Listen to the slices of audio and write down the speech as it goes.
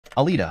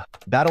Alita,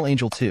 Battle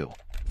Angel 2.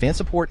 Fan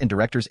support and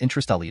director's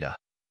interest. Alita,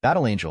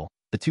 Battle Angel,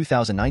 the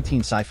 2019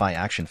 sci-fi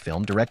action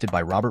film directed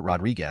by Robert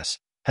Rodriguez,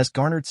 has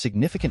garnered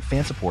significant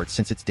fan support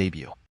since its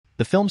debut.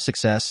 The film's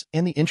success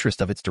and the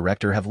interest of its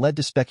director have led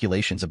to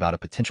speculations about a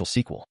potential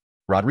sequel.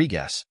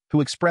 Rodriguez,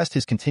 who expressed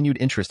his continued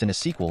interest in a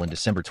sequel in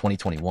December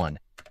 2021,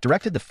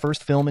 directed the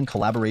first film in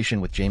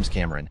collaboration with James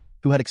Cameron,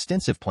 who had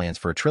extensive plans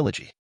for a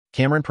trilogy.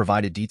 Cameron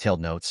provided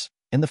detailed notes,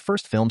 and the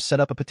first film set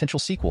up a potential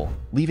sequel,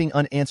 leaving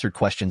unanswered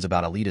questions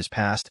about Alita's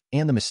past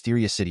and the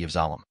mysterious city of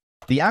Zalem.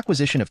 The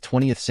acquisition of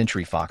 20th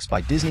Century Fox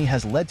by Disney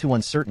has led to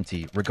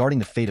uncertainty regarding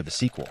the fate of the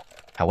sequel.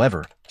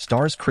 However,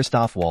 stars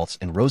Christoph Waltz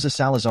and Rosa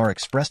Salazar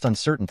expressed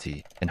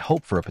uncertainty and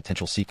hope for a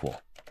potential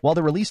sequel. While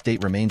the release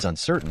date remains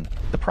uncertain,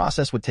 the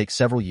process would take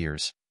several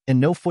years, and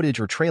no footage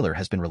or trailer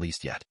has been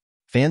released yet.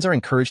 Fans are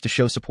encouraged to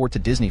show support to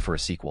Disney for a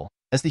sequel,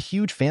 as the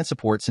huge fan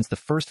support since the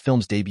first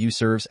film's debut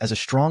serves as a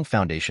strong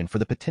foundation for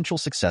the potential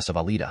success of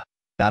Alita,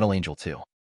 Battle Angel 2.